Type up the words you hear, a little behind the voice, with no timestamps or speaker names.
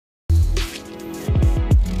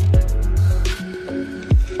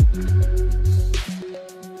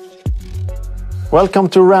Welcome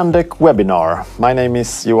to RANDEK webinar. My name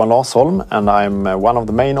is Johan Larsholm and I'm one of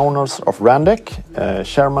the main owners of RANDEK,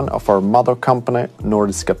 chairman of our mother company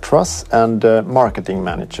Nordiska Truss and marketing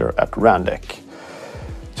manager at RANDEK.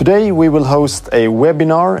 Today we will host a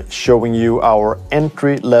webinar showing you our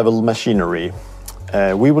entry-level machinery.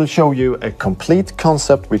 We will show you a complete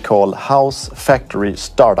concept we call house factory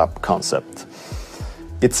startup concept.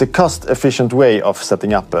 It's a cost-efficient way of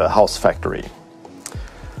setting up a house factory.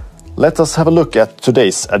 Let us have a look at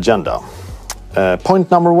today's agenda. Point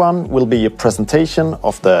number 1 will be a presentation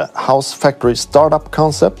of the house factory startup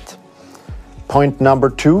concept. Point number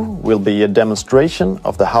 2 will be a demonstration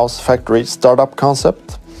of the house factory startup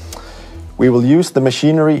concept. We will use the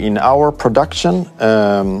machinery in our production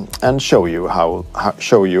and show you how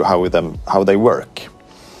they work.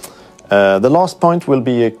 The last point will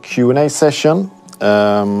be a Q&A session.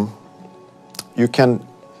 You can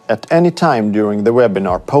at any time during the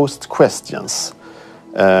webinar post questions.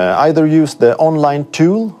 Either use the online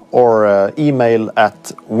tool or email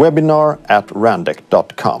at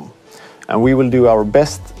webinar@randek.com, and we will do our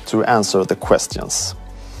best to answer the questions.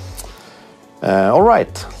 All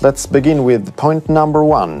right, let's begin with point number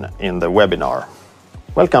 1 in the webinar.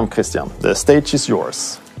 Welcome, Christian. The stage is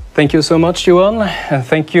yours. Thank you so much, Johan, and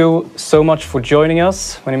thank you so much for joining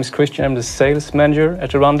us. My name is Christian. I'm the sales manager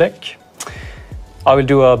at RANDEK. I will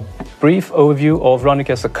do a brief overview of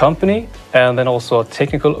RANDEK as a company and then also a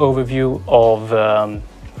technical overview of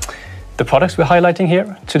the products we're highlighting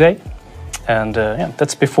here today. And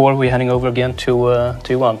that's before we're handing over again to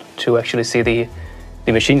Johan to actually see the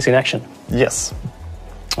machines in action. Yes.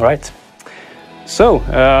 All right. So,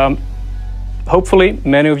 hopefully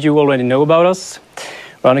many of you already know about us.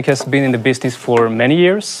 RANDEK has been in the business for many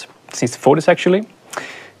years, since the 40s actually.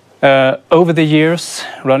 Over the years,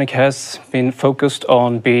 RANDEK has been focused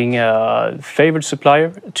on being a favored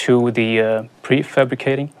supplier to the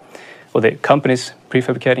prefabricating, or the companies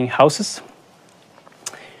prefabricating houses.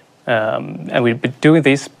 And we've been doing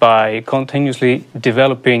this by continuously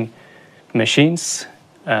developing machines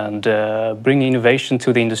and bringing innovation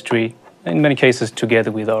to the industry, in many cases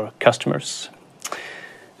together with our customers.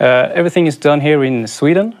 Everything is done here in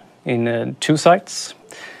Sweden, in 2 sites.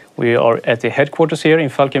 We are at the headquarters here in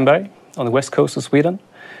Falkenberg on the west coast of Sweden.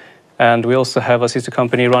 And we also have a sister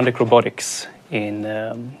company, RANDEK Robotics, in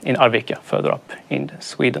Arvika, further up in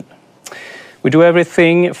Sweden. We do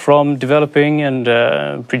everything from developing and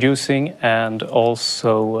producing and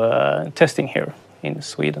also testing here in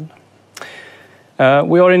Sweden.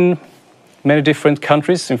 We are in many different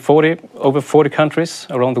countries, in over 40 countries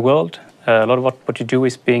around the world. A lot of what you do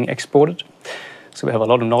is being exported. So we have a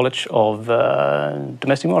lot of knowledge of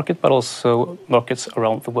domestic market, but also markets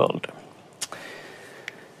around the world.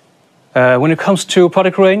 When it comes to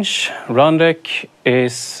product range, RANDEK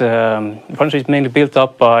is mainly built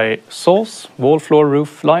up by saws, wall, floor,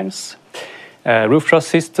 roof lines, roof truss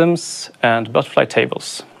systems, and butterfly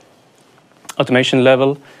tables. Automation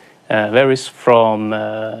level varies from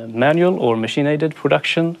manual or machine-aided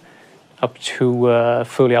production up to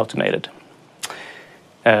fully automated.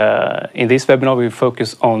 In this webinar, we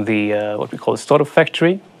focus on the what we call the startup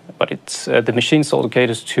factory, but it's the machines all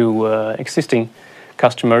caters to existing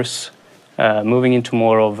customers, moving into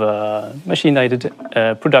more of machine-aided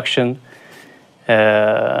production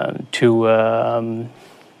to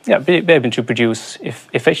be able to produce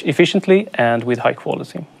efficiently and with high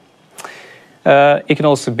quality. It can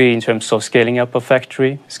also be in terms of scaling up a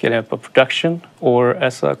factory, scaling up a production, or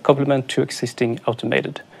as a complement to existing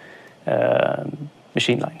automated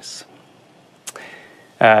machine lines.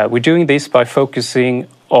 We're doing this by focusing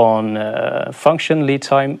on function, lead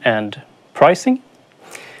time, and pricing.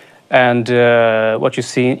 And what you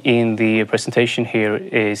see in the presentation here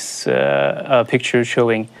is a picture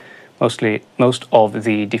showing most of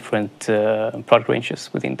the different product ranges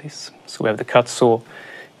within this. So we have the cut saw,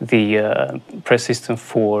 the press system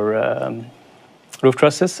for roof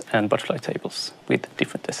trusses, and butterfly tables with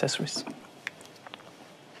different accessories.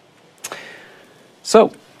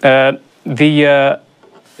 So the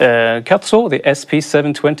cut saw, the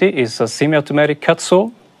SP720, is a semi-automatic cut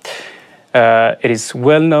saw. It is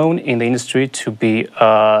well known in the industry to be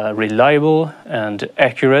a reliable and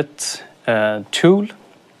accurate tool.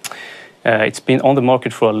 It's been on the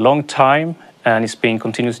market for a long time and it's being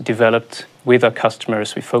continuously developed with our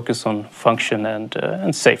customers. We focus on function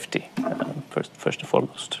and safety first and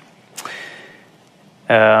foremost.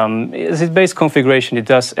 As its base configuration, it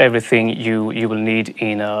does everything you will need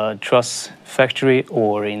in a truss factory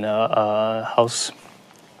or in a house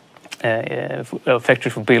a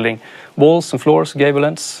factory for building walls and floors, gable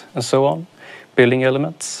ends, and so on, building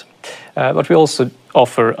elements. But we also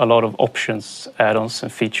offer a lot of options, add-ons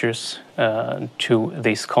and features to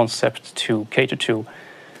this concept to cater to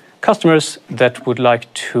customers that would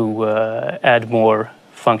like to add more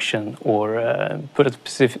function or put a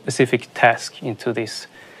specific task into this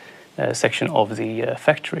section of the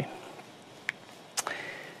factory.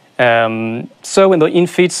 So in the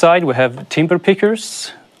in-feed side, we have timber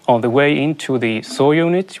pickers. On the way into the saw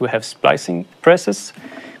unit, we have splicing presses,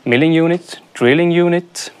 milling unit, drilling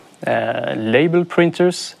unit, label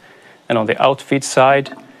printers, and on the outfeed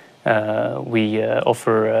side, we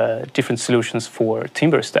offer different solutions for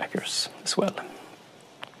timber stackers as well.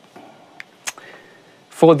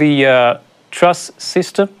 For the truss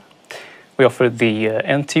system, we offer the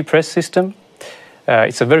NT press system.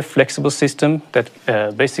 It's a very flexible system that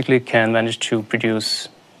basically can manage to produce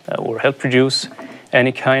or help produce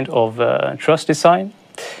any kind of truss design.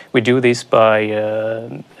 We do this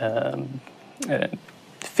by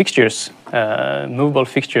fixtures, movable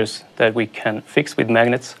fixtures that we can fix with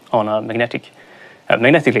magnets on a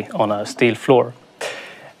magnetically on a steel floor.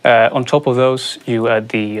 On top of those, you add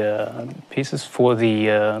the pieces for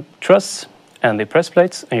the truss and the press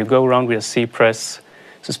plates, and you go around with a C-press,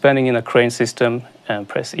 suspending in a crane system, and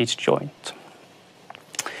press each joint.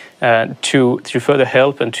 To further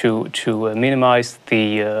help and to minimize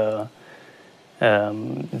the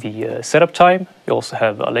setup time, we also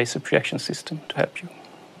have a laser projection system to help you.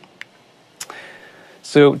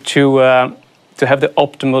 So to have the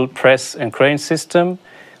optimal press and crane system,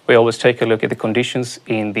 we always take a look at the conditions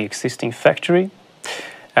in the existing factory.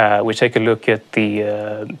 We take a look at the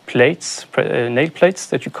nail plates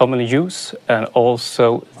that you commonly use, and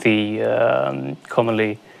also the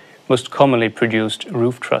most commonly produced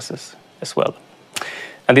roof trusses as well.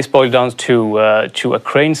 And this boils down to a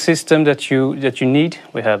crane system that you need.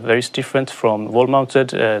 We have various different from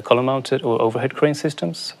wall-mounted, column-mounted, or overhead crane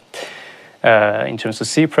systems. In terms of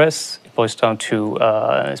C-press, it boils down to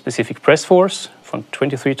a specific press force from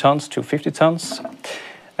 23 tons to 50 tons.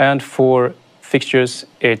 And for fixtures,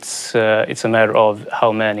 it's a matter of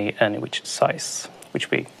how many and which size, which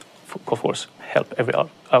we, of course, help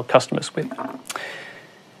our customers with.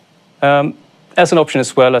 As an option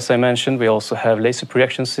as well, as I mentioned, we also have laser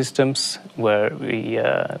projection systems where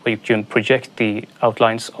you can project the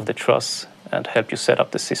outlines of the truss and help you set up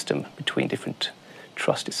the system between different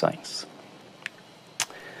truss designs.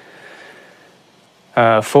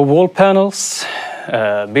 For wall panels,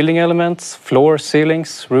 building elements, floor,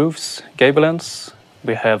 ceilings, roofs, gable ends,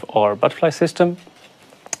 we have our butterfly system,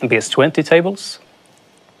 BS20 tables.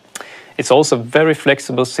 It's also a very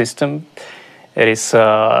flexible system. It is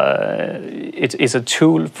a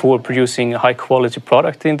tool for producing a high-quality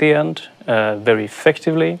product in the end, very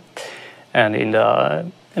effectively, and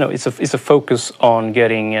it's a focus on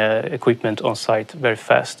getting equipment on site very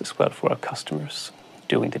fast as well for our customers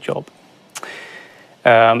doing the job.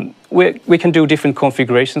 We can do different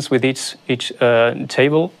configurations with each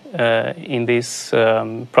table in this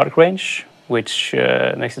product range, which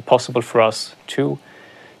makes it possible for us to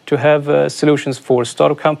have solutions for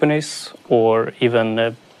startup companies or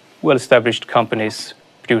even well-established companies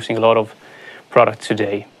producing a lot of product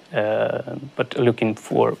today, but looking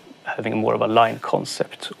for having more of a line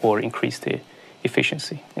concept or increase the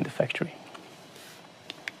efficiency in the factory.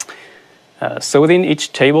 So within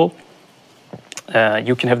each table,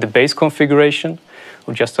 you can have the base configuration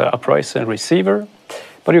of just an upriser and receiver,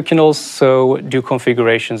 but you can also do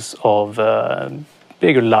configurations of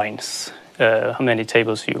bigger lines, how many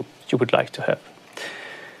tables you would like to have.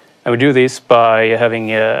 And we do this by having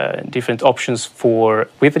different options for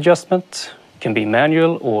width adjustment. It can be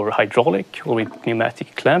manual or hydraulic or with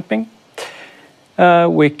pneumatic clamping.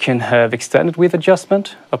 We can have extended width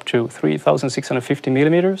adjustment up to 3,650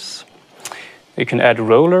 millimeters. You can add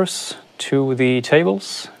rollers to the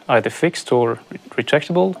tables, either fixed or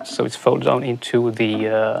retractable, so it's folded down into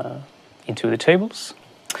the tables.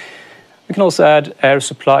 You can also add air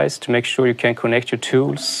supplies to make sure you can connect your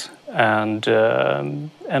tools, and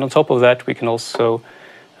on top of that, we can also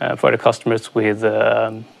provide our customers with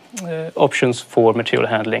options for material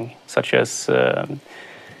handling, such as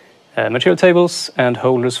material tables and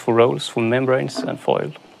holders for rolls for membranes and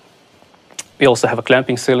foil. We also have a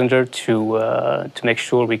clamping cylinder to make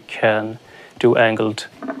sure we can do angled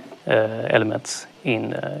elements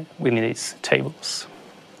within these tables.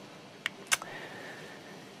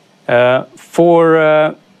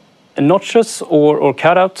 For notches or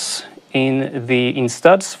cutouts in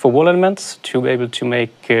studs for wall elements to be able to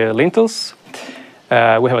make lintels,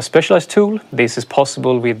 we have a specialized tool. This is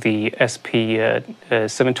possible with the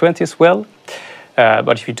SP720 as well,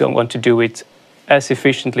 but if you don't want to do it as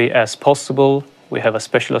efficiently as possible, we have a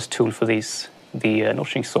specialized tool for these, the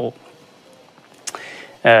notching saw.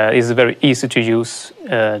 It's a very easy to use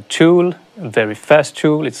tool, a very fast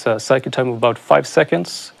tool. It's a cycle time of about 5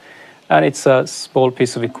 seconds, and it's a small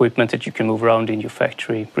piece of equipment that you can move around in your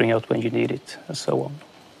factory, bring out when you need it, and so on.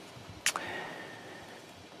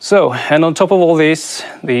 So, and on top of all this,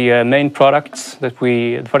 the main products that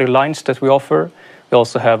the product lines that we offer, we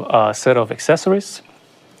also have a set of accessories,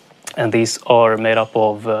 and these are made up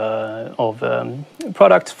of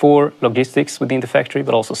products for logistics within the factory,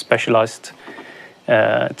 but also specialized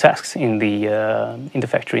tasks in the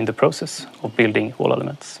factory, in the process of building wall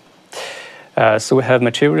elements. So we have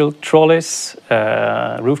material trolleys,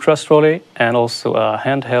 roof truss trolley, and also a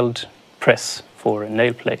handheld press for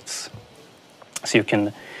nail plates. So you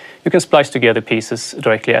can splice together pieces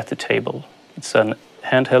directly at the table. It's an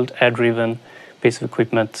handheld, air-driven piece of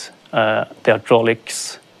equipment. The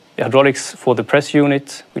hydraulics for the press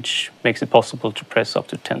unit, which makes it possible to press up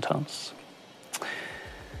to 10 tons.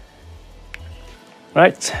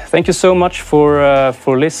 Right, thank you so much for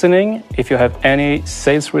listening. If you have any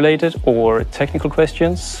sales-related or technical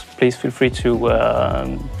questions, please feel free to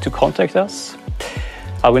contact us.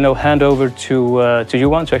 I will now hand over to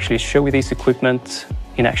Johan to actually show you this equipment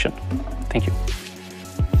in action. Thank you.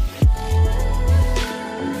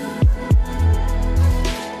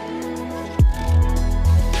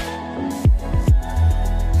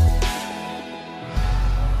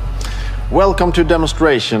 Welcome to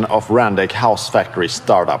demonstration of RANDEK House Factory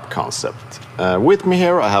Startup Concept. With me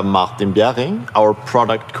here I have Martin Bjerring, our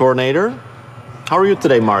product coordinator. How are you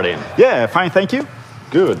today, Martin? Yeah, fine, thank you.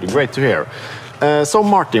 Good, great to hear. So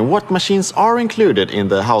Martin, what machines are included in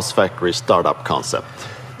the House Factory Startup Concept?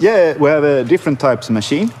 Yeah, we have different types of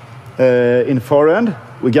machine. In the far end,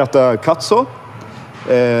 we got a cut saw.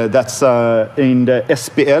 That's in the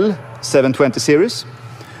SPL 720 series.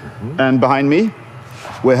 And behind me,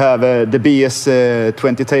 we have the BS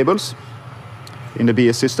 20 tables in the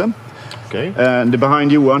BS system. Okay. And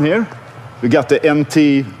behind you one here, we got the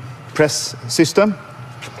NT press system.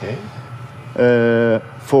 Okay.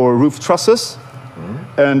 For roof trusses.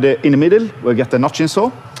 And in the middle, we got the notching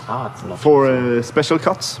saw. For special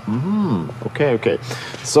cuts. Okay, okay.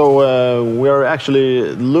 So we are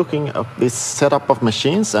actually looking at this setup of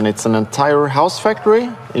machines, and it's an entire house factory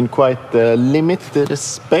in quite limited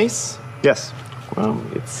space. Yes. Well,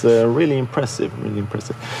 it's really impressive, really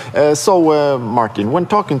impressive. So, Martin, when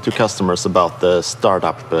talking to customers about the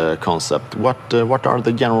startup concept, what are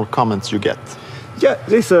the general comments you get? Yeah,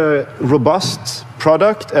 it's a robust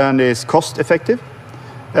product and is cost effective.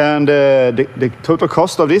 And the total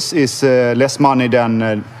cost of this is less money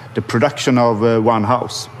than the production of one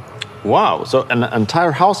house. Wow, so an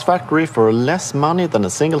entire house factory for less money than a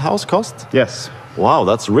single house cost? Yes. Wow,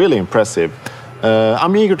 that's really impressive.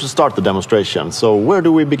 I'm eager to start the demonstration, so where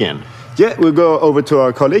do we begin? Yeah, we'll go over to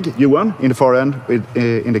our colleague, Johan, in the far end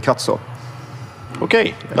in the cut saw.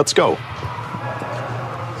 Okay, let's go.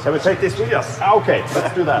 Shall we take this with us? Okay,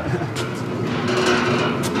 let's do that.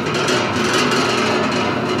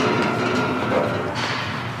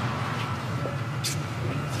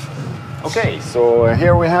 Okay, so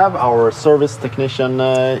here we have our service technician,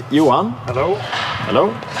 Johan. Hello.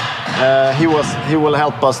 Hello. He will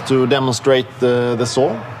help us to demonstrate the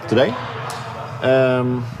saw today.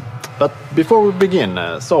 But before we begin,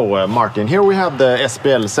 Martin, here we have the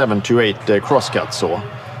SPL 728 crosscut saw.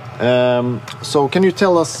 So can you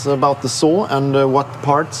tell us about the saw and what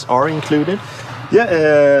parts are included?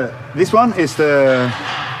 Yeah, this one is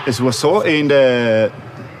was saw in the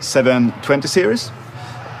 720 series.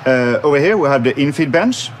 Over here we have the infield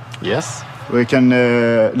bench. Yes. We can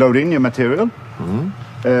load in your material.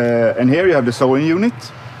 And here you have the sewing unit.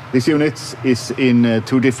 This unit is in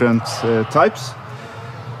two different types.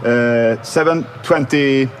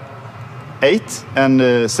 728 and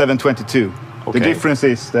 722. Okay. The difference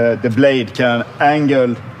is the blade can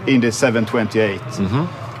angle in the 728.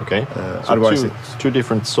 Okay. So otherwise two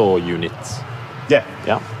different saw units. Yeah.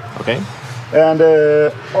 Yeah. Okay. And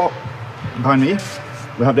behind me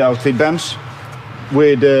we have the outfit bench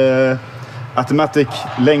with automatic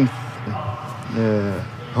length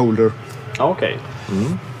holder. Okay.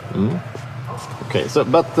 Okay. So,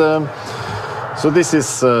 but so this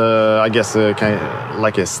is, I guess, kind of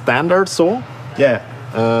like a standard saw. Yeah.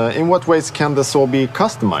 In what ways can the saw be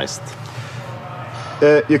customized?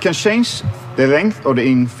 You can change the length of the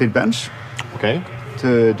infield bench. Okay.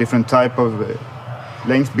 To different type of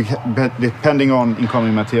length depending on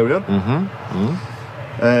incoming material.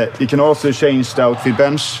 You can also change the outfield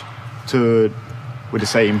bench with the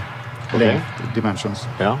same length dimensions.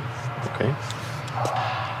 Yeah. Okay.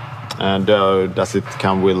 And does it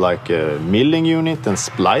come with like a milling unit and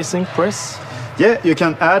splicing press? Yeah, you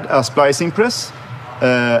can add a splicing press,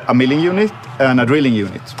 a milling unit, and a drilling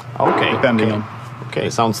unit. Okay. Depending on. Okay,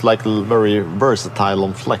 sounds like a very versatile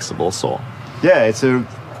and flexible saw. Yeah, it's a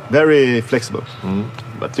very flexible.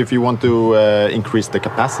 But if you want to increase the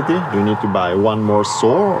capacity, do you need to buy one more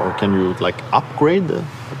saw, or can you like upgrade?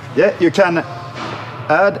 Yeah, you can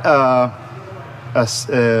add a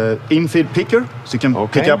infeed picker, so you can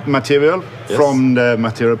pick up material from the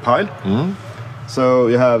material pile. So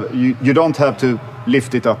you don't have to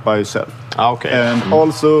lift it up by yourself. Okay. And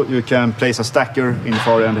also you can place a stacker in the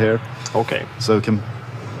far end here. Okay. So you can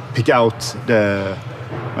pick out the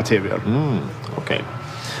material. Okay.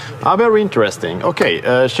 Very interesting. Okay,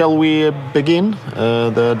 shall we begin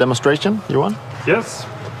the demonstration, Johan? Yes.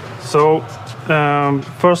 So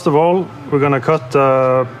first of all, we're going to cut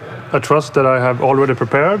a truss that I have already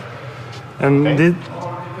prepared, and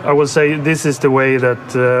I will say this is the way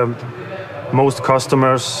that most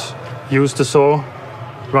customers use the saw,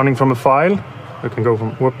 running from a file. We can go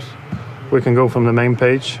from We can go from the main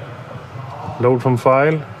page, load from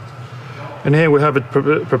file, and here we have it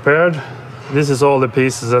prepared. This is all the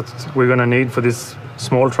pieces that we're going to need for this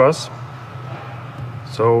small truss.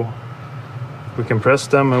 So we can press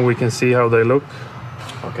them and we can see how they look.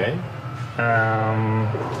 Okay.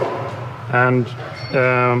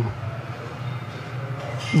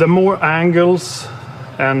 The more angles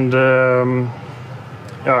and the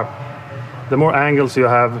more angles you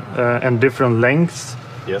have and different lengths,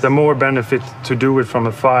 the more benefit to do it from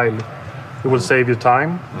a file. It will save you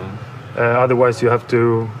time. Otherwise, you have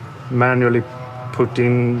to manually put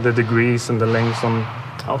in the degrees and the lengths on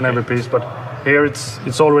every piece. But here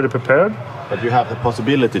it's already prepared. But you have the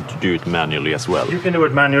possibility to do it manually as well. You can do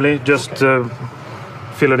it manually, just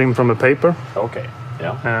fill it in from a paper. Okay.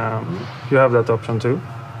 Yeah. You have that option too.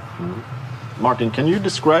 Martin, can you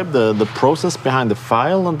describe the process behind the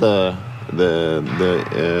file and the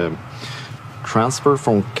transfer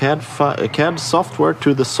from CAD software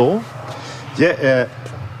to the saw? Yeah,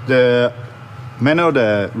 many of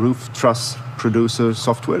the roof truss producer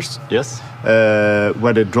softwares. Yes.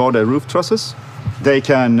 Where they draw the roof trusses, they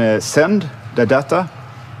can send the data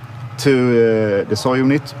to the saw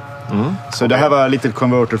unit. So they have a little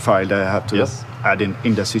converter file they have to add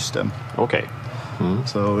in the system. Okay.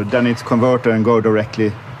 So then it's converted and go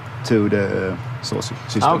directly to the saw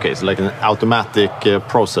system. Okay, so like an automatic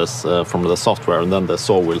process from the software, and then the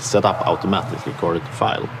saw will set up automatically according to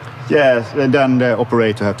file. Yeah, and then the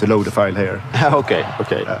operator have to load the file here. Okay.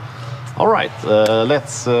 All right,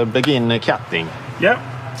 let's begin cutting. Yeah,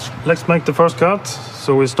 let's make the first cut.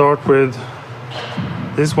 So we start with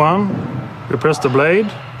this one. We press the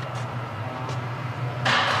blade.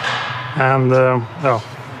 And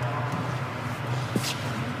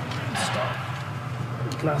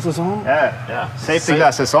glasses on. Yeah. Safety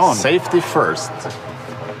glasses on. Safety first.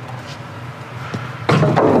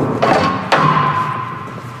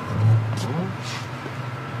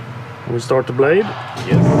 We start the blade.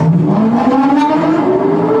 Yes.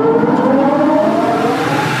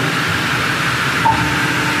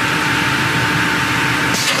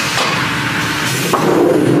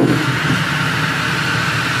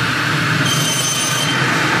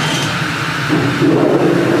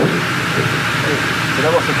 So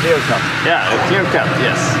that was a clear cut. Yeah, a clear cut,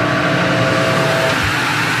 yes.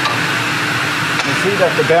 You see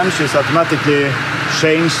that the bench is automatically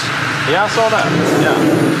changed. Yeah, I saw that. Yeah.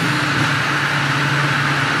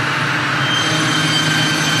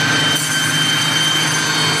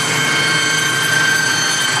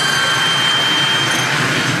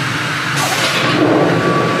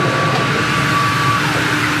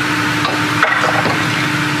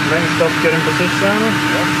 Length up, get in position.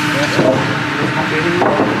 Yes.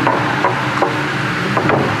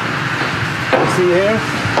 You see here,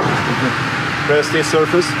 press this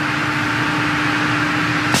surface.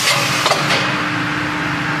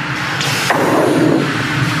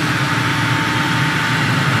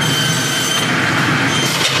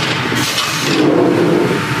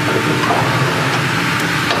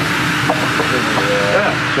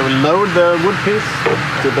 Shall we load the wood piece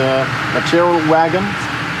to the material wagon?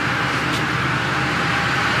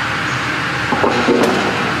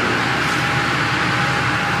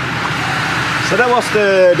 So that was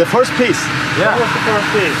the first piece. Yeah. That was the first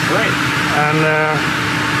piece. Great. And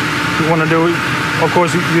you want to do, of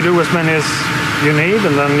course, you do as many as you need,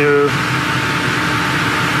 and then you...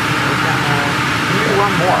 do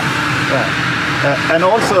one more. Yeah. And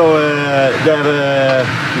also,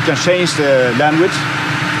 you can change the language.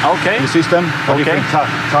 Okay. The system for different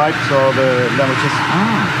types of languages.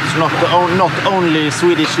 it's not only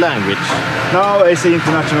Swedish language. No, it's the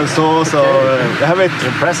international store, so we have it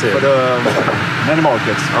Impressive. for the many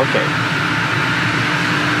markets. Okay.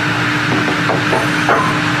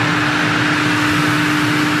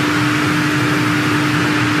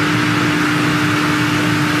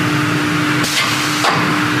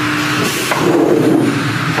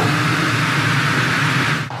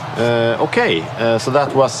 Okay, so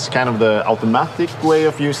that was kind of the automatic way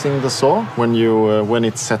of using the saw when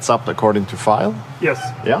it sets up according to file. Yes.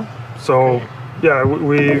 Yeah. So yeah,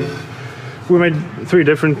 we made 3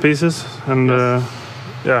 different pieces, and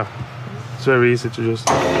yeah, it's very easy to just.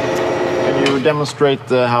 Can you demonstrate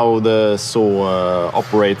how the saw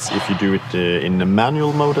operates if you do it in the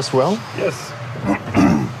manual mode as well? Yes.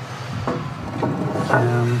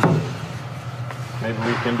 Maybe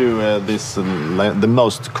we can do this the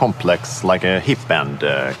most complex, like a hip bend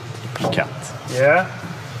cut. Yeah.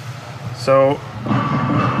 So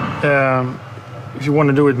if you want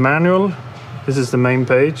to do it manual, this is the main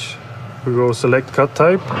page. We go select cut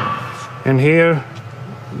type, and here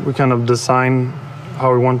we kind of design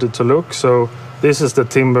how we want it to look. So this is the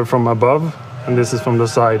timber from above, and this is from the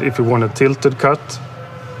side. If you want a tilted cut,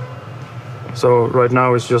 so right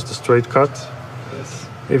now it's just a straight cut. Yes.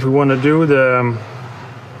 If we want to do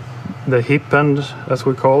the hip end, as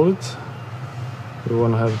we call it, we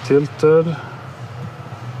want to have tilted.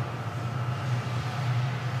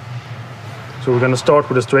 So we're going to start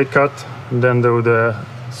with a straight cut and then do the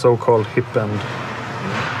so-called hip end.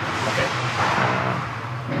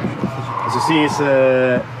 As you see,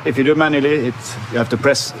 if you do manually, you have to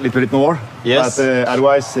press a little bit more. Yes. But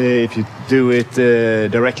otherwise, if you do it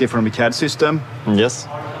directly from the CAD system, Yes.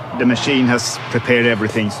 the machine has prepared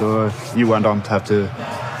everything, so you don't have to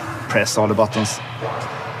press all the buttons.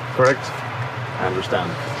 Correct. I understand.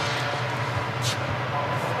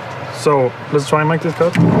 So let's try and make this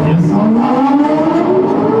cut. Yes.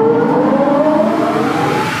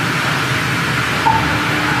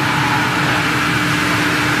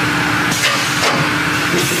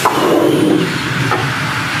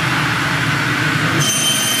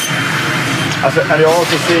 And you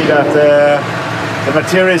also see that the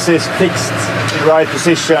materials is fixed in the right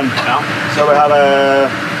position. Yeah. So we have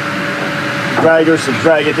draggers to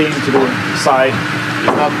drag it into the side.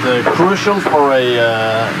 Is that crucial for a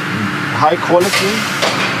high quality?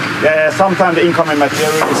 Yeah, sometimes the incoming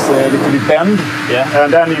material is a little bit bent. Yeah.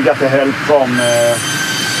 And then you get the help from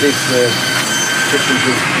this fixing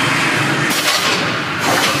tool.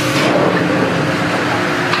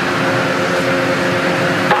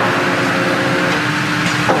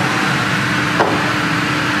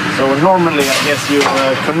 So normally, I guess you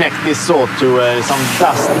connect this saw to some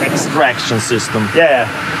dust extraction system. Yeah,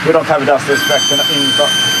 we don't have a dust extraction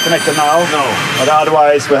connected now. No. But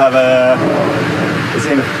otherwise we have it's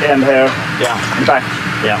in the end here. Yeah. In the back.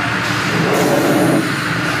 Yeah.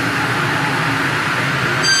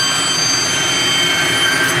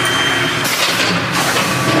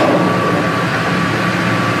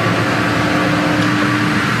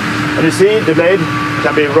 And you see the blade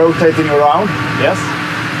can be rotating around. Yes.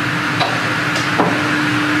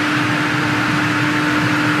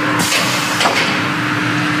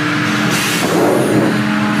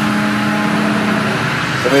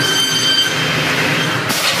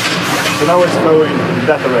 So now it's going in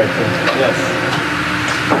that direction. Yes.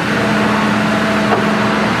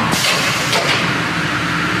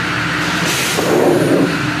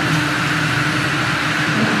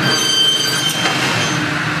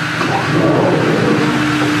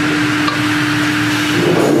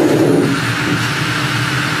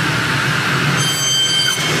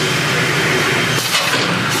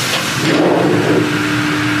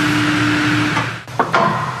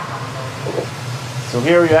 So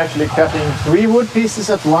here you're actually cutting 3 wood pieces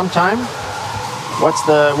at one time. What's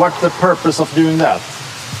the purpose of doing that?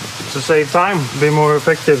 To save time, be more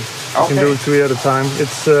effective. You can do 3 at a time.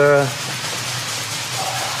 It's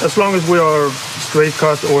as long as we are straight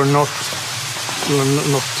cut or not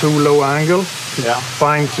too low angle, it's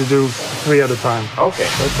fine to do 3 at a time. Okay.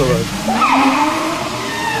 That's all right.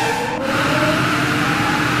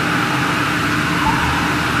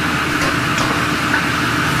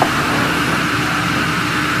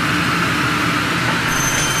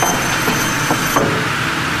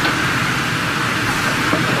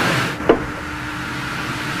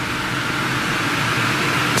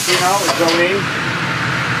 Now it's going in.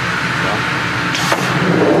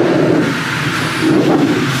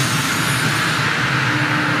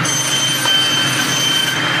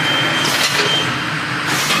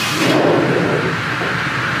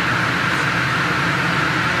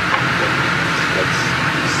 Let's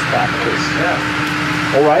start this.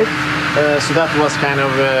 Yeah. All right. So that was kind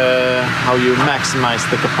of how you maximize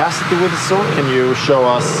the capacity with the saw. Can you show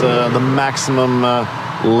us the maximum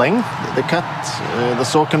length the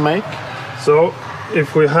saw can make? So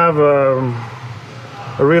if we have a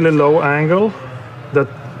really low angle that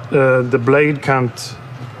the blade can't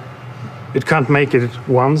make it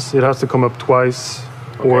once, it has to come up twice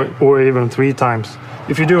or even 3 times.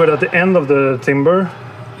 If you do it at the end of the timber,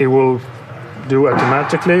 it will do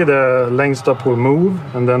automatically. The length stop will move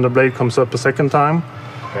and then the blade comes up a second time.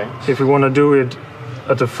 Okay. If we want to do it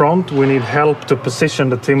at the front, we need help to position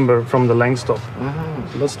the timber from the length stop.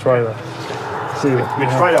 So let's try that. See, We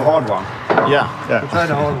try the hard one. Yeah. try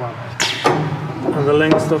the hard one. And the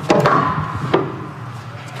length stop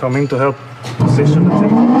coming to help position the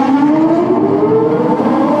timber.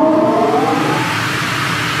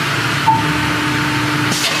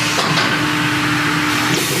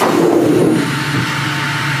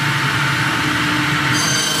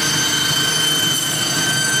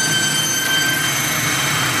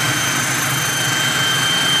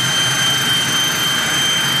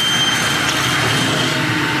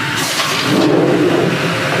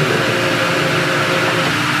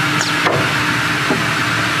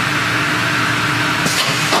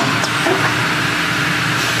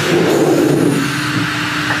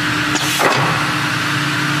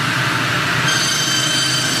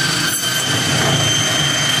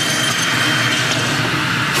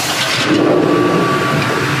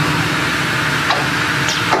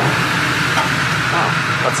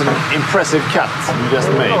 That's an impressive cut you just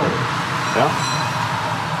made. Yeah.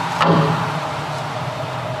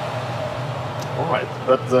 All right,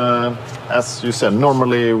 but as you said,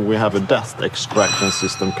 normally we have a dust extraction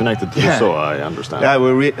system connected to the saw, I understand. Yeah,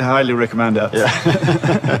 we highly recommend that. Yeah.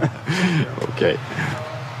 Okay.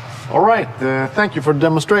 All right, thank you for the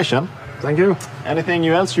demonstration. Thank you. Anything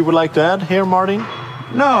else you would like to add here, Martin?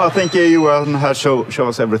 No, I think you have show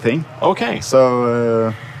us everything. Okay,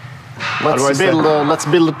 So let's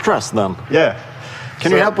build a truss then. yeah.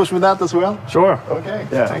 Can you help us with that as well? Sure. Okay,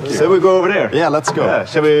 Yeah. thank you. So we go over there. Yeah, let's go. Yeah.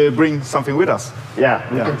 Shall we bring something with us? Yeah,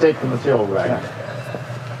 we can take the material rag.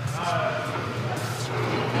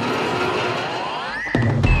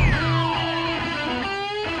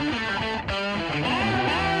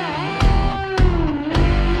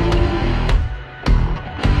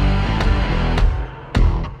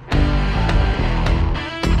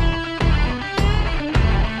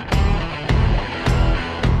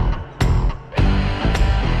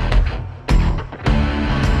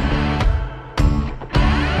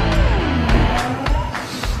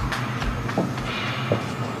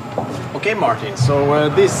 Okay, Martin, so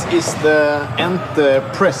this is the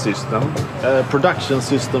press system, production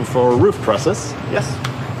system for roof trusses. Yes.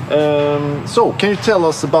 So, can you tell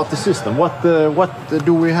us about the system? What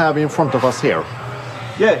do we have in front of us here?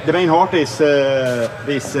 Yeah, the main heart is the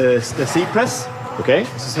C-press. Okay.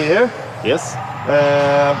 You see here? Yes.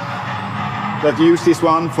 That use this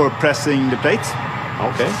one for pressing the plates.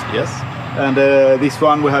 Okay. Yes. And this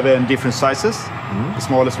one we have in different sizes. The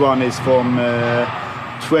smallest one is from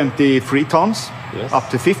 23 tons up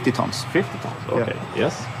to 50 tons. 50 tons. Okay.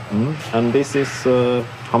 Yes. And this is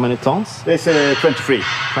how many tons? It's 23.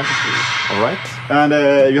 23. All right. And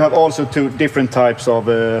you have also 2 different types of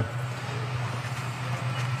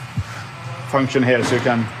function here, so you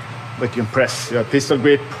can press your pistol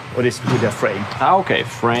grip or this with a frame. Ah, okay.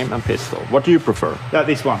 Frame and pistol. What do you prefer? Yeah,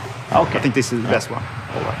 this one. Okay. I think this is the best one.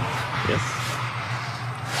 All right. Yes.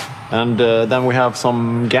 And then we have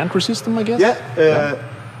some gantry system, I guess? Yeah.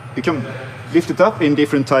 You can lift it up in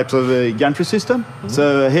different types of gantry system.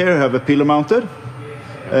 So here you have a pillar mounted,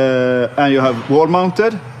 and you have wall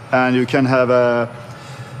mounted, and you can have a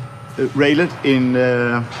railed in.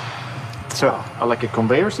 Like a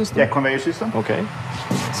conveyor system? Yeah, conveyor system. Okay.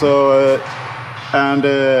 So and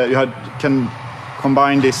you can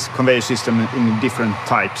combine this conveyor system in different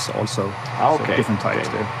types also. Okay. So different types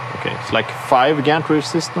there. Okay. It's like 5 gantry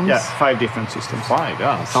systems? Yeah, 5 different systems. 5,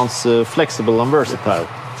 yeah. Sounds flexible and versatile.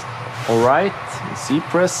 All right.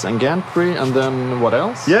 C-press and gantry, and then what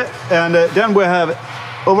else? Yeah, and then we have,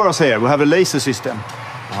 over us here, we have a laser system.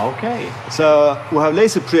 Okay. So we have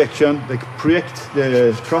laser projection, they project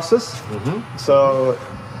the trusses. So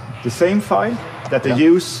the same file that they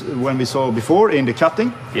use when we saw before in the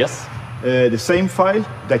cutting. Yes. The same file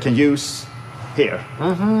they can use here.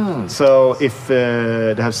 So if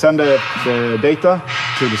they have sent the data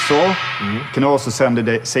to the saw, can also send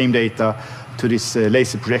the same data to this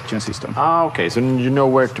laser projection system. Ah, okay. So you know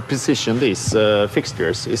where to position these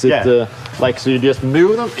fixtures. Is it Yeah. like so you just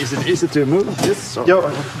move them? Is it easy to move this? Or?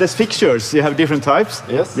 Yeah, there's fixtures. You have different types.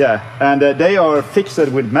 Yes. Yeah, and they are fixed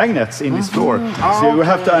with magnets in this floor. So you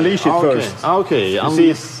have to unleash it first. Okay.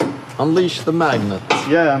 Unleash the magnet.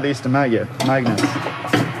 Yeah, unleash the magnet.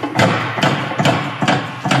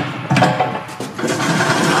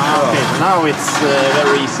 Okay. So now it's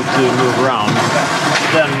very easy to move around.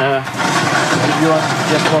 Then if you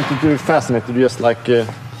just want to do it fasten it, you just like.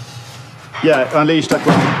 Yeah, unleash that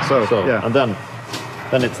one. So yeah. And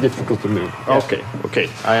then it's difficult to move. Yeah. Okay.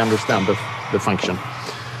 I understand the function.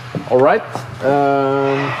 All right.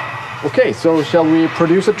 Okay, so shall we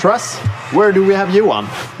produce a truss? Where do we have Johan?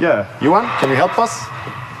 Yeah. Johan, can you help us?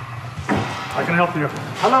 I can help you.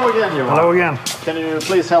 Hello again, Johan. Hello again. Can you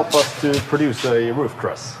please help us to produce a roof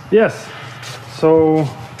truss? Yes. So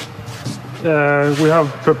we have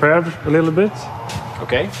prepared a little bit,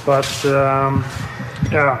 Okay. but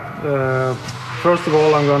first of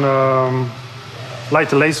all, I'm gonna light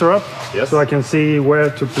the laser up, Yes. so I can see where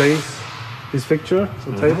to place this fixture,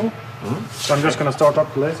 the table. So I'm just gonna start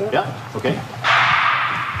up the laser. Yeah, okay.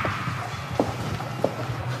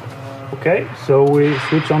 Okay, so we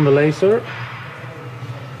switch on the laser.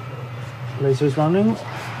 Laser is running.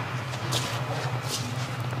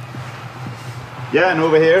 Yeah, and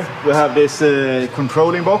over here we have this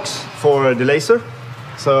controlling box for the laser.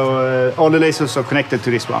 So all the lasers are connected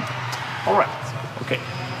to this one. All right. Okay.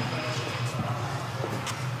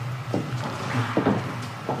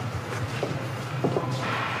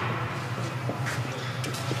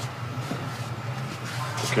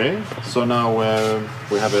 Okay, so now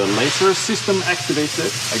we have a laser system activated,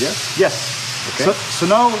 I guess. Yes. Okay. So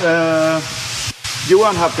now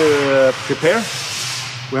Johan have to prepare.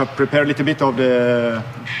 We have prepared a little bit of the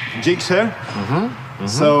jigs here.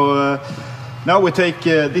 So now we take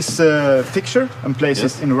this fixture and place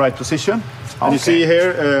Yes. it in the right position. And you Okay. see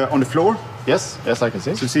here on the floor, Yes, I can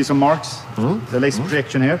see. so you see some marks, the laser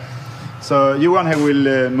projection here. So Johan here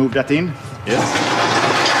will move that in. Yes.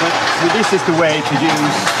 So this is the way to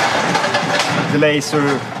use the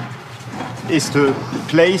laser, is to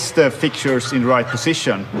place the fixtures in the right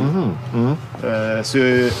position. So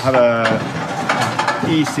you have a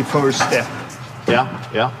easy first step. Yeah.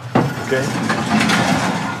 Okay.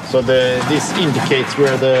 So this indicates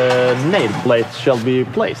where the nail plate shall be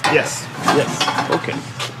placed. Yes. Yes. Okay.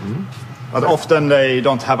 But often they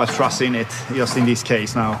don't have a truss in it, just in this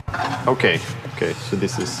case now. Okay. So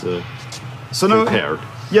this is So now, prepared.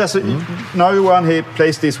 yeah, so now Johan, he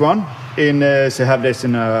placed this one in, so have this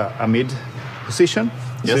in a mid position.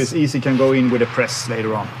 So Yes. it's easy, can go in with a press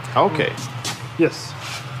later on. Okay. Yes.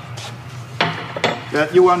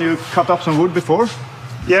 Johan, you cut up some wood before?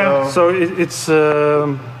 Yeah. So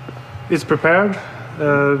it's prepared.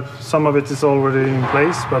 Some of it is already in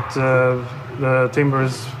place, but the timber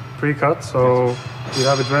is pre-cut, so we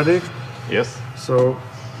have it ready. Yes. So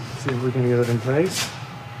let's see if we can get it in place.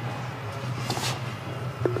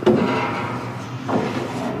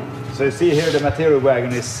 So you see here the material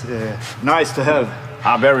wagon is nice to have.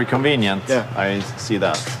 Very convenient. Yeah. I see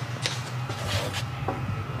that.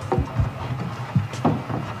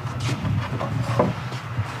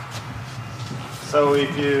 So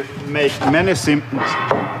if you make many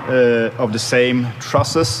of the same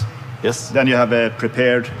trusses, Yes. then you have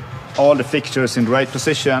prepared all the fixtures in the right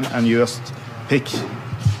position, and you just pick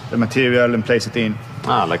the material and place it in.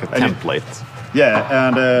 Like a template. Yeah,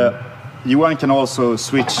 and Johan can also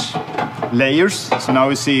switch layers. So now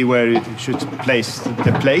we see where you should place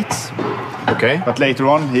the plates. Okay. But later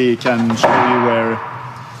on, he can show you where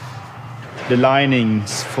the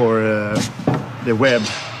linings for the web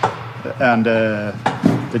and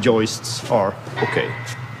the joists are. Okay.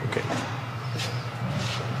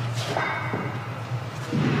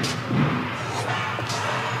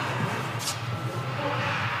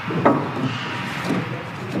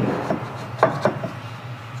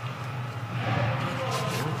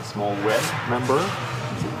 Small web member.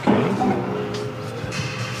 Okay.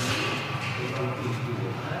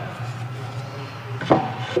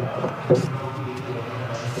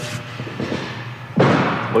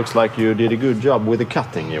 Looks like you did a good job with the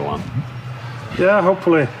cutting, Johan. Yeah,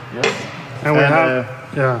 hopefully. Yes. And we And,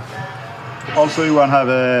 have Also, Johan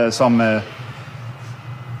have some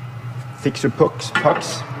fixture pucks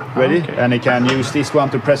ready, Okay. and he can use this one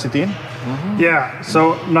to press it in. Yeah,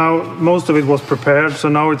 so now most of it was prepared, so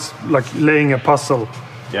now it's like laying a puzzle.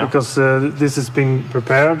 Yeah. Because this has been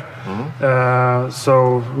prepared.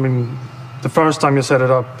 So, I mean, the first time you set it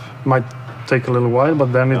up might take a little while,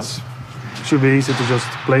 but then it should be easy to just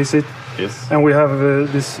place it. Yes. And we have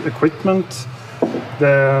this equipment,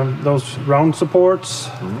 those round supports,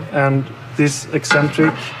 and this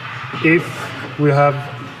eccentric.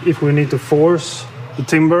 If we need to force the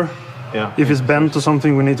timber, if it's bent or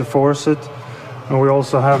something, we need to force it. And we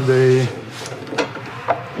also have the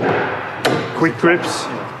quick grips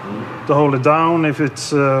to hold it down if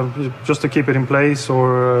it's just to keep it in place,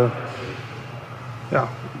 or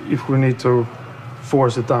if we need to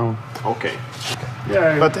force it down. Okay.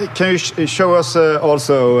 Yeah. But can you show us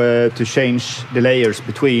also to change the layers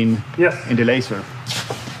between in the laser?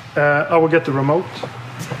 I will get the remote.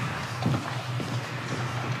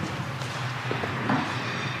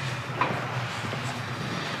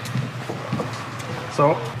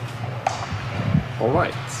 So. All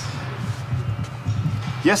right.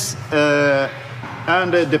 Yes,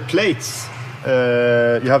 and the plates,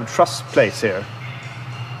 you have truss plates here.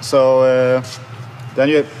 So then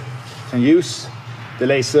you can use the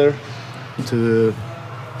laser to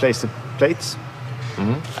place the plates.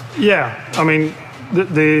 Yeah, I mean,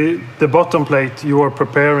 the bottom plate you are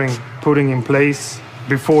putting in place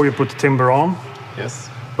before you put the timber on. Yes.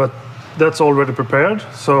 But that's already prepared,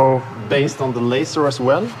 so... Based on the laser as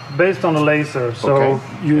well? Based on the laser, so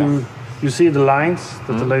you see the lines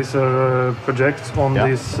that the laser projects on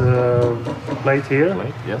this plate here.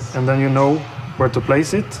 Yes. And then you know where to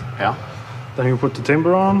place it. Yeah. Then you put the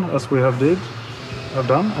timber on, as we have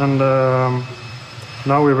done, and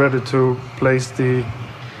now we're ready to place the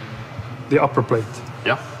upper plate.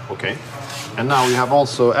 Yeah. Okay. And now we have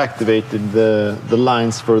also activated the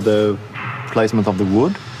lines for the placement of the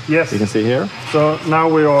wood. Yes. You can see here. So now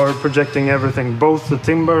we are projecting everything, both the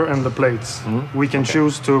timber and the plates. We can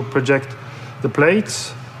choose to project the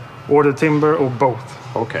plates or the timber or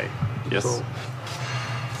both. Okay. Yes. So,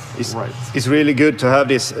 it's really good to have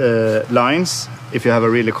these lines if you have a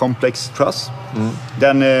really complex truss.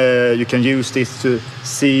 Then you can use this to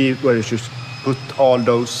see where you should put all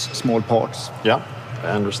those small parts. Yeah,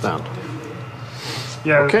 I understand.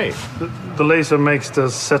 Yeah. Okay. The laser makes the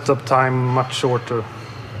setup time much shorter.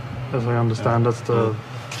 As I understand, that's the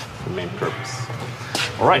main purpose.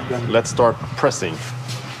 All right, then let's start pressing.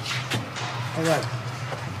 All right.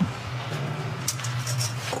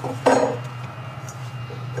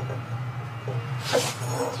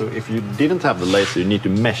 So if you didn't have the laser, you need to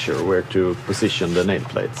measure where to position the nail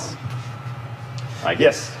plates. I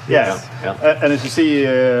guess. Yes. Yeah. And as you see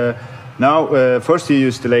now, first you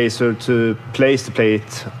use the laser to place the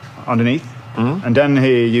plate underneath. And then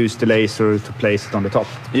he used the laser to place it on the top.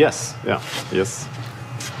 Yes, yeah, yes.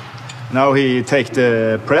 Now he take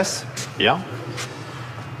the press. Yeah.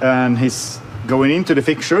 And he's going into the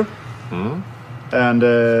fixture. And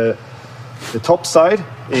the top side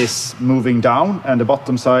is moving down, and the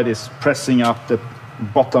bottom side is pressing up the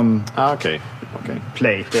bottom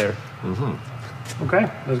plate there. Okay,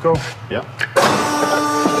 let's go. Yeah.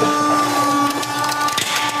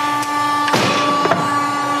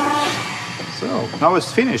 Now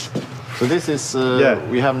it's finished. So this is,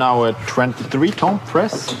 we have now a 23-ton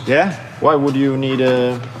press. Yeah. Why would you need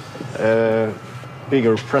a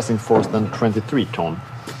bigger pressing force than 23-ton?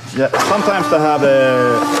 Yeah, sometimes they have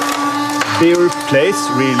bigger plates,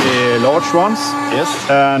 really large ones. Yes.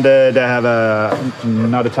 And they have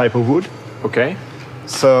another type of wood. Okay.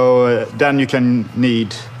 So then you can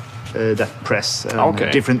need that press. And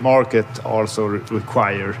different market also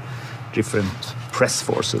require different press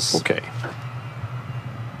forces. Okay.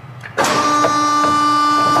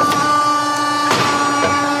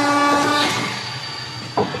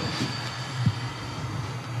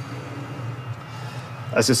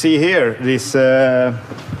 As you see here, this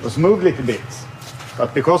was moved a little bit,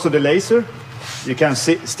 but because of the laser, you can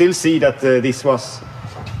still see that this was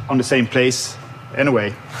on the same place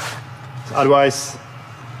anyway. Otherwise,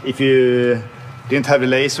 if you didn't have the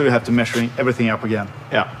laser, you have to measure everything up again.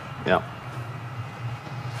 Yeah, yeah.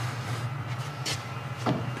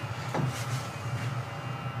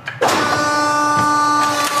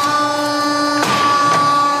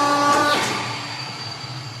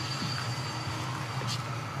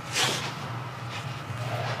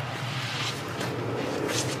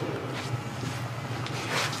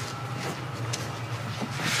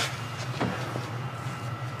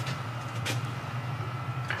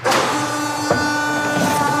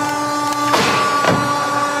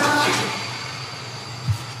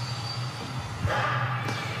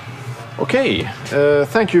 Okay,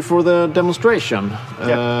 thank you for the demonstration.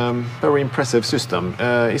 Very impressive system.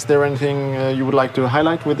 Is there anything you would like to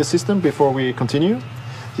highlight with the system before we continue?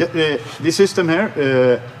 Yeah, this system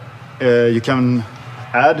here, you can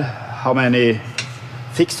add how many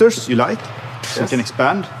fixtures you like, so you can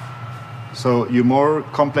expand. So you more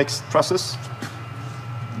complex trusses,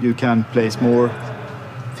 you can place more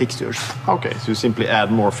fixtures. Okay, so you simply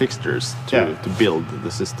add more fixtures to build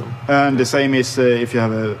the system. And the same is if you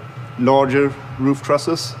have a larger roof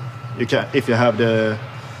trusses. You can, if you have the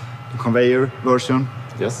conveyor version,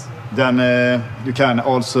 Yes. then you can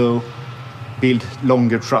also build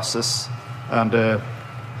longer trusses, and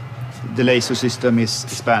the laser system is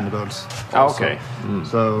expandable. Okay.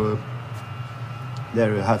 So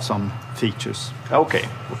there you have some features. Okay.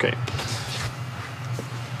 Okay.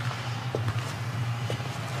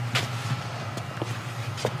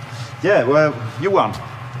 Yeah, well, Johan.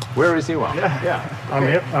 Where is Johan? Yeah. I'm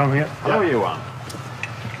here. I'm here. Hello, Johan.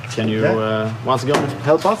 Can you once again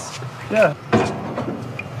help us? Yeah.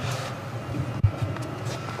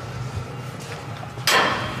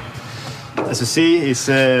 As you see, it's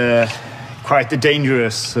quite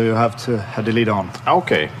dangerous, so you have to have the lid on.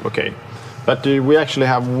 Okay. Okay. But we actually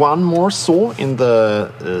have one more saw in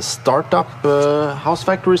the startup house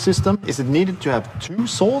factory system. Is it needed to have two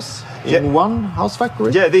saws in one house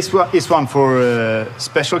factory? Yeah, this one is one for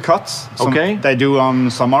special cuts. Okay. They do on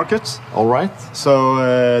some markets. All right.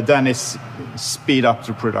 So then it's speed up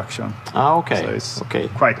the production. Okay. So it's okay.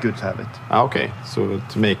 quite good to have it. Okay. So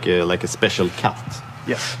to make like a special cut.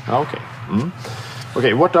 Yes. Okay.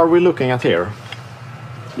 Okay. What are we looking at here?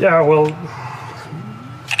 Yeah, well,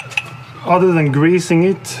 other than greasing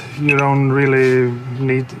it, you don't really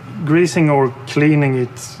need greasing or cleaning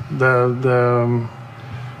it.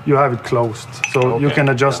 You have it closed, so you can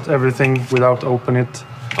adjust everything without opening it.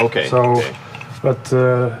 Okay. So, but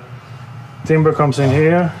timber comes in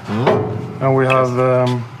here, and we have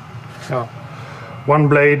one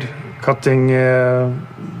blade cutting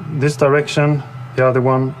this direction, the other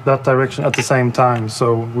one that direction at the same time.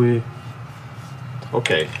 So we.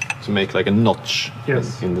 Okay. To make like a notch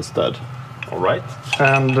in the stud. All right.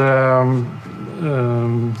 And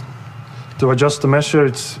to adjust the measure,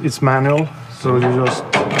 it's manual. So you just.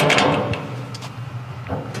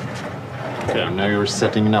 Okay. Now you're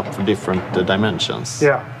setting it up for different dimensions.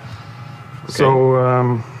 Yeah. Okay.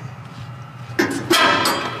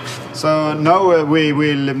 So now we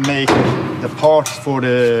will make the parts for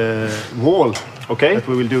the wall. Okay. That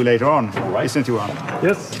we will do later on. All right. Isn't it, Johan?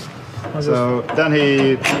 Yes. So then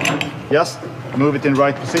he just move it in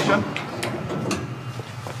right position.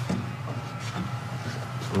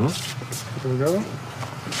 There we go.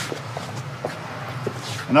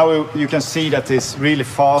 And now you can see that it's really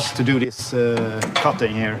fast to do this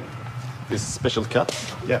cutting here. This special cut.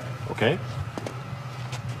 Yeah. Okay.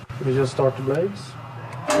 We just start the blades.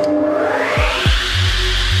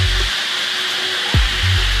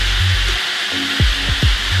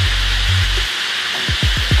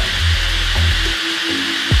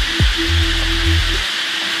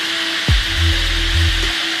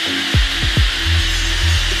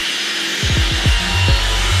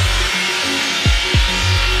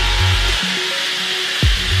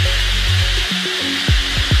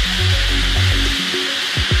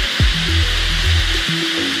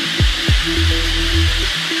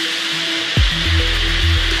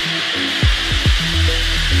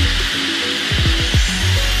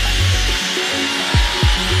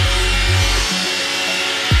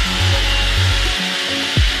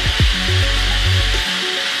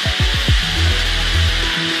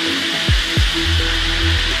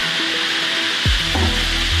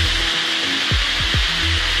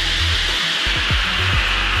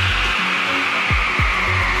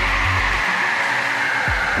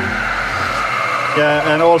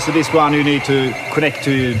 Yeah, and also this one you need to connect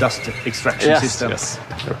to dust extraction system. Yes.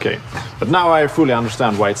 Okay. But now I fully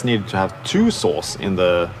understand why it's needed to have two saws in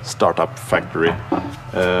the startup factory.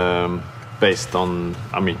 Based on,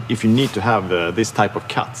 I mean, if you need to have this type of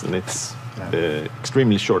cuts, and it's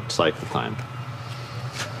extremely short cycle time.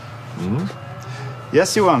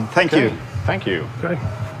 Yes, Johan. Thank you. Thank you. Okay.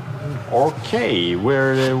 Okay.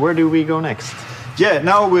 Where do we go next? Yeah,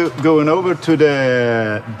 now we're going over to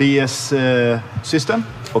the BS system.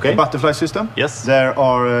 Okay. The butterfly system. Yes. There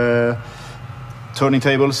are turning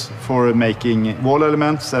tables for making wall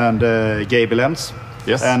elements and gable ends.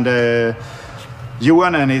 Yes. And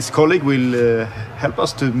Johan and his colleague will help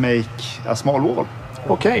us to make a small wall.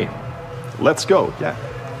 Okay. Let's go. Yeah.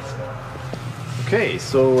 Okay,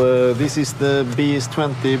 so this is the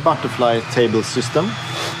BS20 butterfly table system.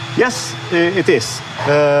 Yes, it is.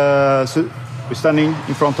 So we're standing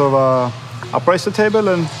in front of a upriser table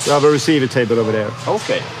and we have a receiver table over there.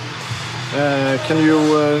 Okay. Can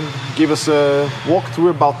you give us a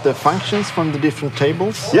walkthrough about the functions from the different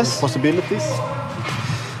tables? Yes. Possibilities?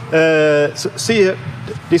 So see,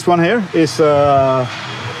 this one here is a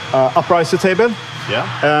upriser table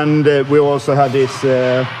Yeah. And we also have this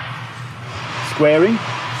squaring,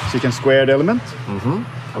 so you can square the element.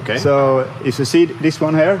 Okay. So if you see this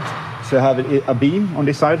one here, so you have a beam on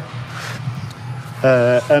this side.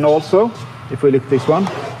 And also, if we look at this one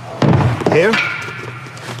here,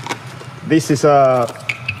 this is a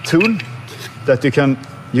tool that you can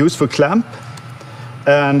use for clamp.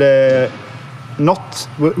 And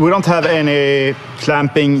we don't have any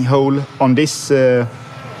clamping hole on this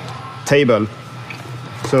table.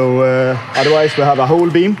 So otherwise we have a whole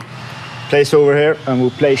beam placed over here, and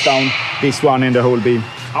we'll place down this one in the whole beam.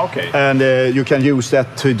 Okay. And you can use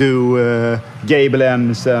that to do gable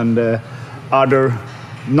ends and other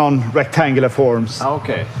non-rectangular forms.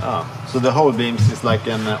 Okay. So the whole beams is like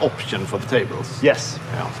an option for the tables. Yes.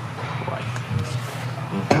 Yeah. Right.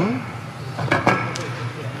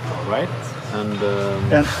 Right.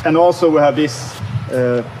 And also we have this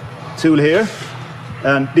tool here,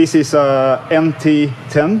 and this is a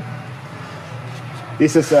NT10.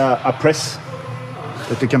 This is a press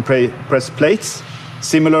that you can press plates,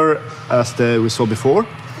 similar as we saw before.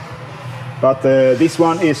 But this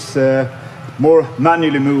one is more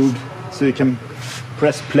manually moved, so you can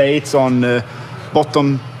press plates on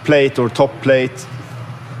bottom plate or top plate.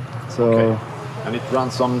 So. Okay. And it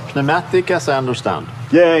runs on pneumatic, as I understand.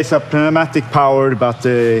 Yeah, it's a pneumatic powered, but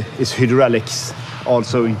it's hydraulics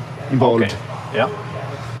also involved. Okay. Yeah.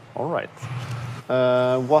 All right.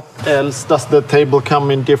 What else? Does the table come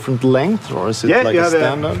in different lengths, or is it like you a have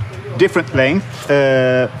standard? Different length,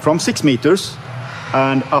 from 6 meters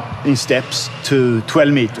and up in steps to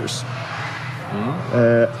 12 meters.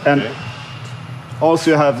 And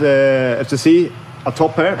also you have, as you see, at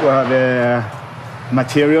top here, we have a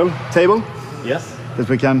material table. Yes. That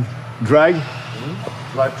we can drag.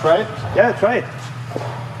 Like try it? Yeah, try it.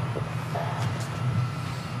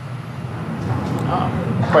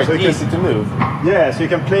 Quite So you easy to move. Yeah, so you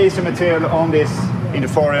can place the material on this in the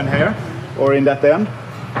far end here, or in that end,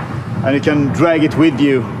 and you can drag it with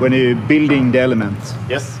you when you're building the element.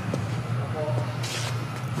 Yes.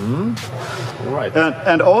 All right.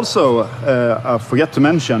 And also, I forgot to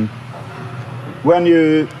mention, when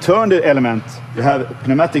you turn the element, you have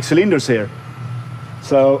pneumatic cylinders here.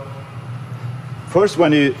 So first,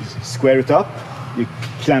 when you square it up, you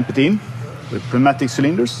clamp it in with pneumatic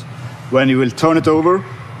cylinders. When you will turn it over,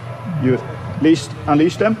 you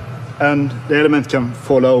unleash them, and the element can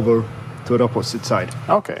fall over to the opposite side.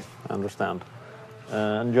 Okay, I understand.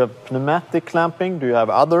 And you have pneumatic clamping. Do you have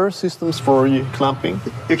other systems for clamping?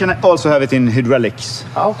 You can also have it in hydraulics.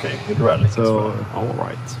 Okay, hydraulics. So, all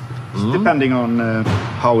right. Depending on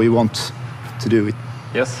how we want to do it.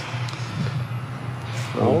 Yes.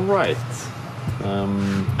 All right.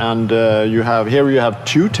 And you have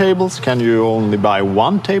 2 tables. Can you only buy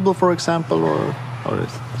 1 table, for example, or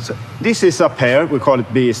is so this is a pair. We call it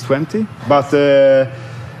BS20. But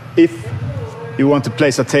if you want to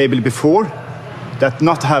place a table before that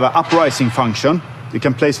not have an uprising function, you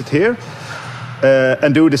can place it here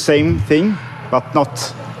and do the same thing, but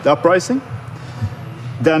not the uprising.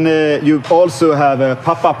 Then you also have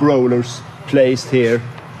pop-up rollers placed here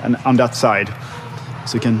and on that side,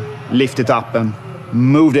 so you can lift it up and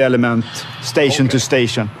move the element station to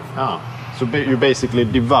station. So you basically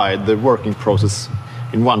divide the working process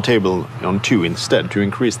in 1 table on 2 instead to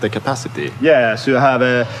increase the capacity. Yeah, so you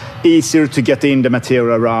have easier to get in the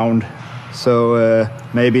material around. So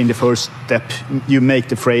maybe in the first step you make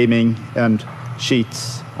the framing and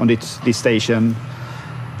sheets on this station,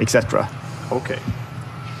 etc. Okay.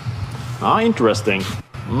 Interesting.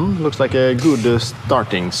 Looks like a good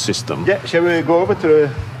starting system. Yeah, shall we go over to the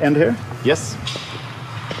end here? Yes.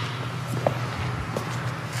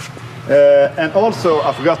 And also,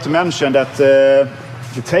 I forgot to mention that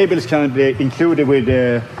the tables can be included with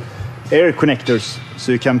air connectors,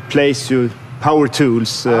 so you can place your power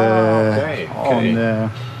tools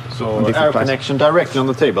on. So air connection directly on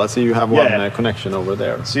the table. I see you have one connection over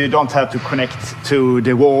there. So you don't have to connect to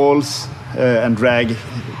the walls and drag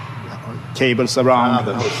cables around.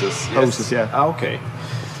 The hoses. Hoses, yeah. Okay.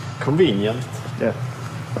 Convenient. Yeah.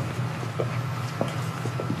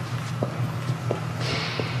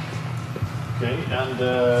 Okay,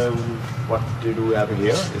 and what do we have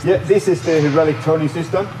here? This is the hydraulic turning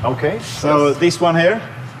system. Okay. So this one here,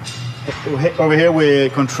 over here we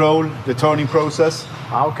control the turning process.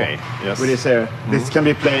 Okay. Yes. With this here. This can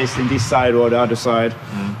be placed in this side or the other side,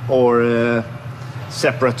 or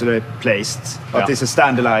separately placed. But it's a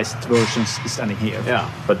standardized version standing here. Yeah,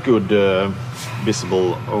 but good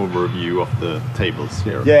visible overview of the tables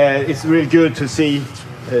here. Yeah, it's really good to see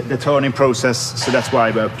the turning process, so that's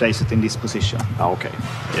why we place it in this position. Okay.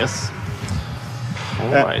 Yes.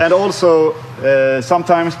 All right. And also,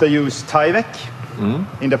 sometimes they use Tyvek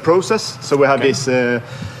in the process. So we have this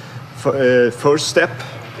first step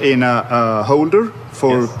in a holder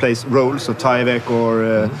for place rolls of Tyvek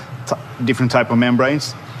or different type of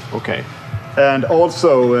membranes. Okay. And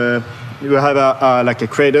also, you have like a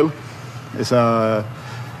cradle. It's a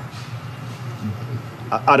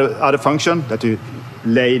other function that you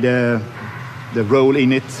lay the roll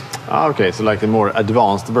in it. Okay, so like the more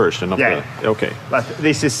advanced version of the... Okay. But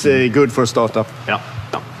this is good for startup. Yeah.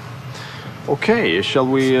 Okay, shall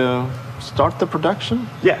we start the production?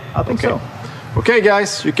 Yeah, I think so. Okay,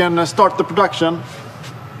 guys, you can start the production.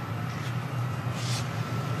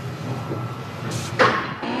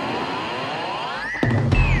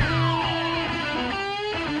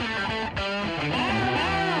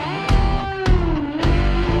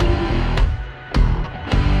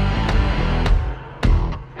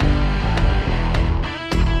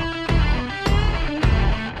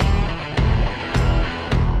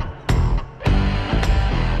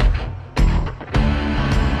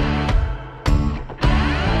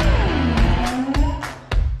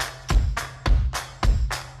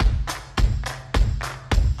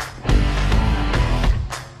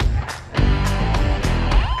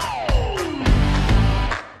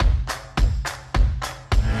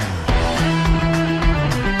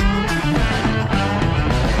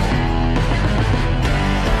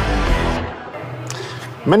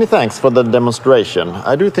 Many thanks for the demonstration.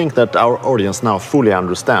 I do think that our audience now fully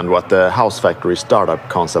understand what the House Factory startup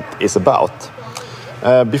concept is about.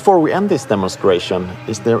 Before we end this demonstration,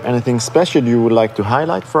 is there anything special you would like to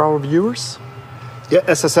highlight for our viewers? Yeah,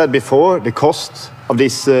 as I said before, the cost of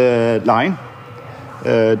this line,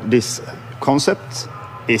 this concept,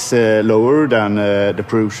 is lower than the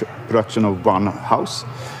production of one house.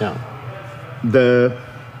 Yeah.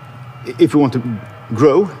 If you want to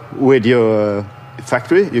grow with your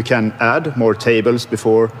factory, you can add more tables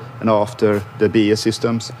before and after the BS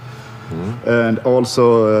systems. And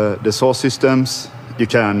also the saw systems, you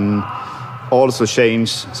can also change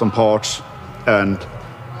some parts and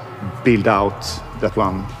build out that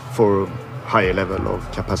one for higher level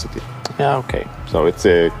of capacity. Yeah, okay. So it's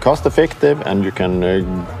cost effective and you can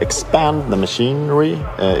expand the machinery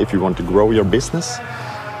if you want to grow your business.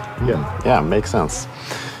 Yeah, makes sense.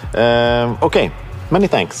 Okay, many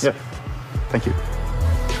thanks. Yeah, thank you.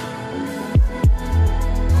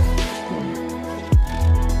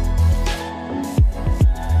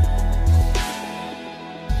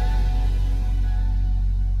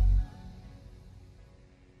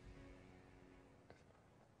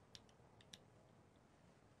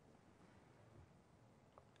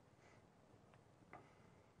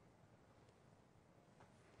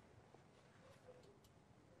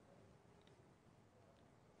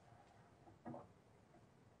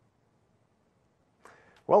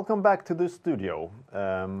 Welcome back to the studio.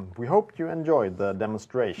 We hope you enjoyed the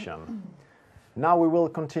demonstration. Now we will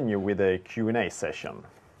continue with a Q&A session.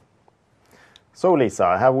 So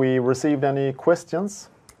Lisa, have we received any questions?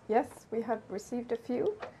 Yes, we have received a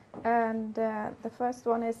few. And the first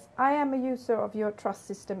one is, I am a user of your truss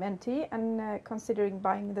system NT and considering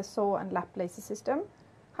buying the saw and lap laser system.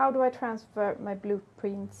 How do I transfer my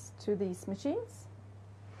blueprints to these machines?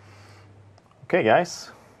 Okay,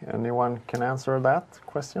 guys. Anyone can answer that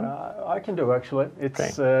question? I can do, actually.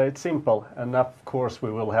 It's simple, and of course we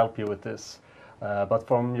will help you with this. But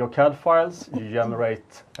from your CAD files, you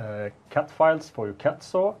generate CAT files for your CAT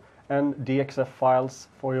saw and DXF files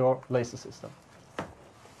for your laser system.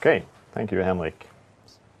 Okay, thank you, Henrik.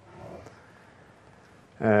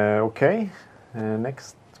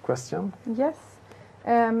 Next question. Yes.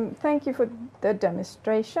 Thank you for the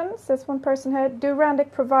demonstration, says one person here. Do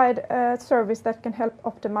Randek provide a service that can help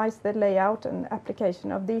optimize the layout and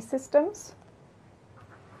application of these systems?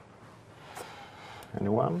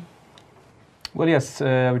 Anyone? Well, yes,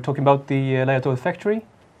 we're talking about the layout of the factory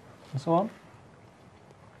and so on.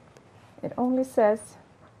 It only says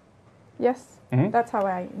yes. That's how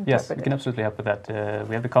I interpret it. Yes, we can absolutely help with that.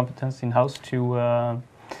 We have the competence in-house to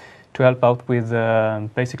help out with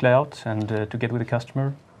basic layout and together with the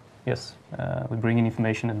customer. Yes, we bring in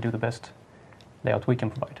information and do the best layout we can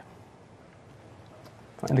provide.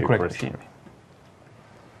 And the correct machinery.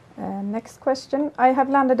 Next question. I have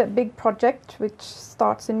landed a big project which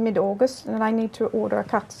starts in mid-August and I need to order a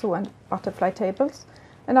cut saw and butterfly tables.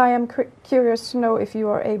 And I am curious to know if you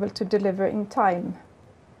are able to deliver in time.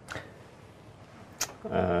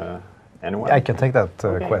 Anyone? I can take that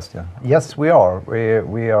question. Yes, we are.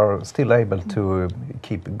 We are still able to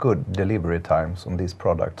keep good delivery times on this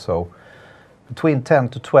product. So between 10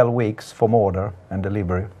 to 12 weeks from order and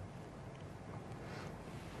delivery.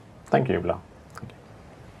 Thank you, Bla.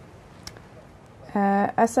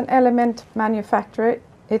 As an element manufacturer,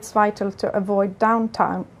 it's vital to avoid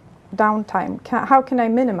downtime. How can I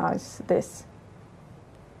minimize this?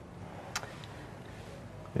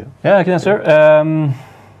 Yeah, I can answer.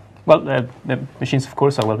 Well, the machines, of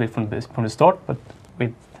course, are well built from the start, but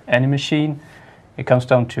with any machine, it comes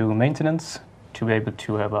down to maintenance to be able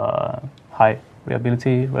to have a high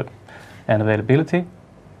reliability and availability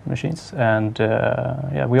machines. And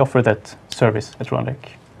yeah, we offer that service at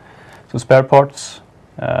RANDEK. So spare parts,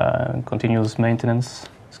 continuous maintenance,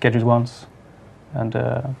 scheduled ones, and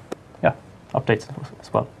yeah, updates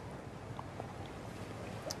as well.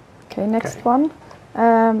 Okay, next one.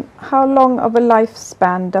 How long of a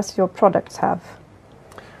lifespan does your products have?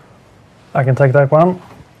 I can take that one.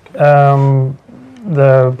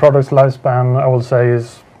 The product's lifespan, I will say,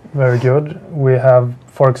 is very good. We have,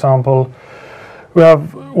 for example, we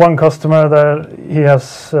have one customer that he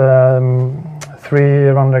has 3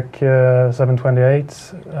 RANDEK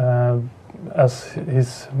 728s as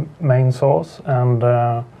his main source, and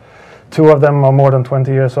 2 of them are more than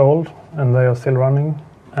 20 years old, and they are still running.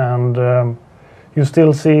 And you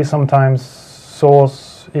still see sometimes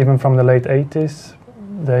saws even from the late 80s.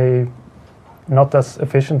 They not as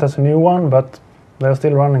efficient as a new one, but they're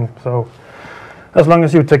still running. So as long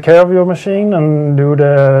as you take care of your machine and do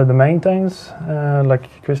the maintenance, like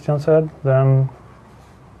Christian said, then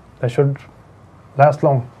they should last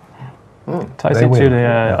long. Ties into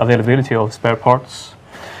the availability of spare parts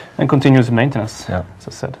and continuous maintenance, as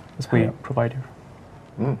I said, as we provide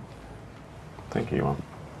here. Thank you, Johan.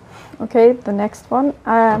 Okay, the next one.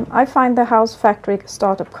 I find the house factory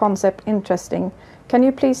startup concept interesting. Can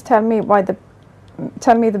you please tell me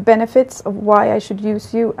the benefits of why I should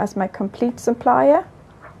use you as my complete supplier?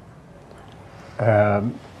 Yeah,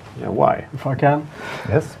 why? If I can.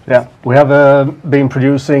 Yes. Yeah, we have been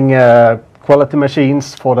producing quality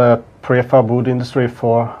machines for the prefab wood industry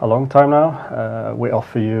for a long time now. We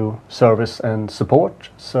offer you service and support,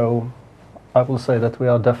 so I will say that we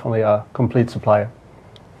are definitely a complete supplier.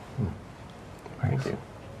 Thank you.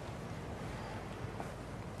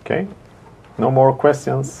 Okay, no more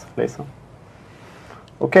questions, Lisa?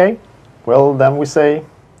 Okay, well then we say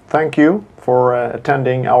thank you for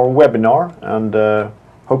attending our webinar, and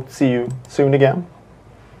hope to see you soon again.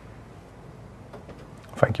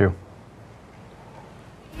 Thank you.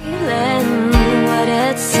 What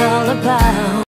it's all about.